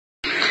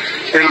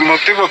el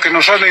motivo que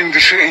nos han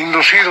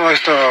inducido a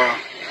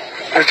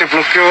este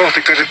bloqueo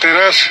de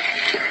carreteras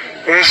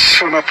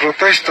es una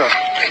protesta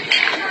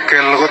que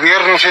el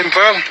gobierno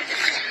central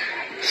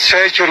se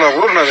ha hecho la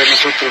burla de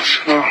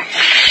nosotros, ¿no?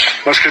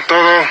 Más que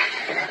todo,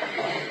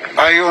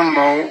 hay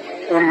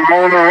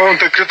un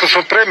decreto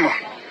supremo,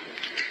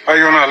 hay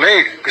una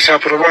ley que se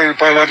aprobó en el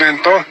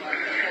Parlamento,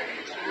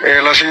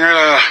 la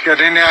señora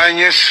Yanine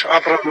Áñez ha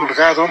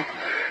promulgado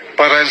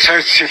para el 6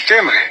 de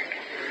septiembre,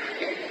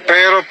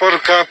 pero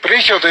por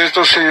capricho de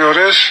estos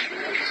señores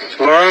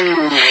lo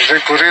han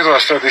recurrido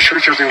hasta el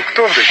 18 de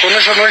octubre. Con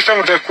eso no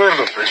estamos de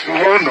acuerdo, pues,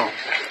 no.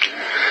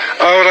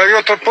 Ahora hay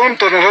otro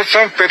punto, nosotros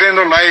estamos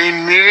pidiendo la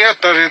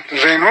inmediata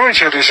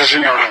renuncia de esa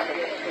señora,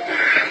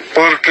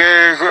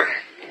 porque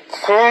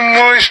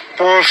 ¿cómo es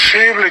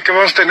posible que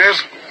vamos a tener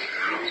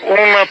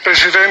una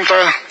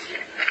presidenta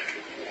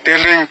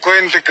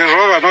delincuente que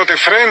roba, no de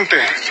frente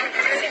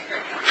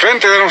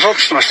de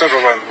nosotros nos está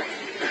robando?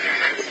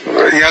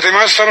 Y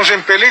además estamos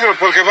en peligro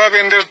porque va a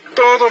vender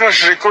todos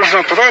nuestros recursos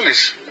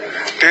naturales.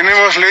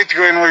 Tenemos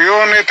litio en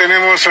Ollone,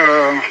 tenemos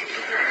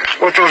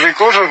otros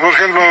recursos, por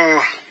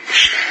ejemplo,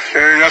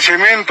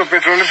 yacimiento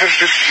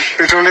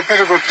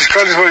petrolíferos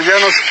fiscales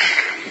bolivianos,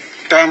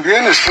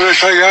 también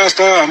ya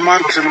está a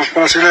manos de los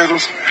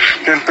brasileños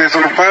del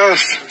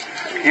Petropaz.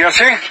 Y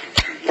así,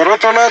 por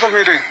otro lado,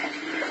 miren,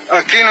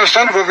 aquí nos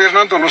están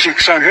gobernando los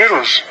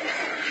extranjeros,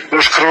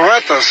 los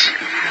croatas,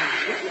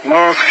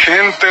 no,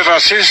 gente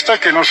racista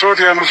que nos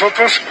odia a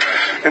nosotros,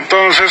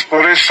 entonces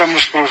por eso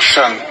estamos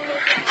protestando.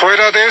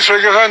 Fuera de eso,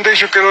 ellos han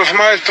dicho que los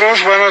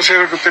maestros van a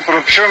ser de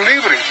profesión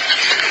libre,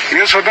 y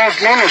eso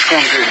no nos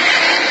conviene.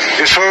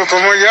 Eso,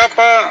 como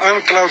YAPA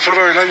han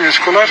clausurado el año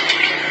escolar,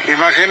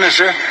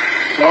 imagínense,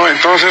 ¿no?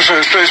 Entonces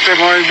este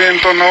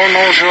movimiento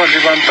no se va a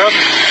levantar,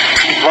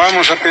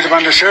 vamos a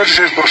permanecer,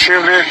 si es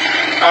posible,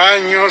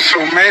 años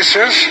o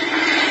meses,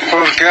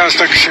 porque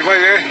hasta que se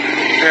vaya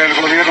el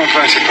gobierno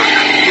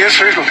transitorio. Y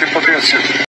eso es lo que podría ser.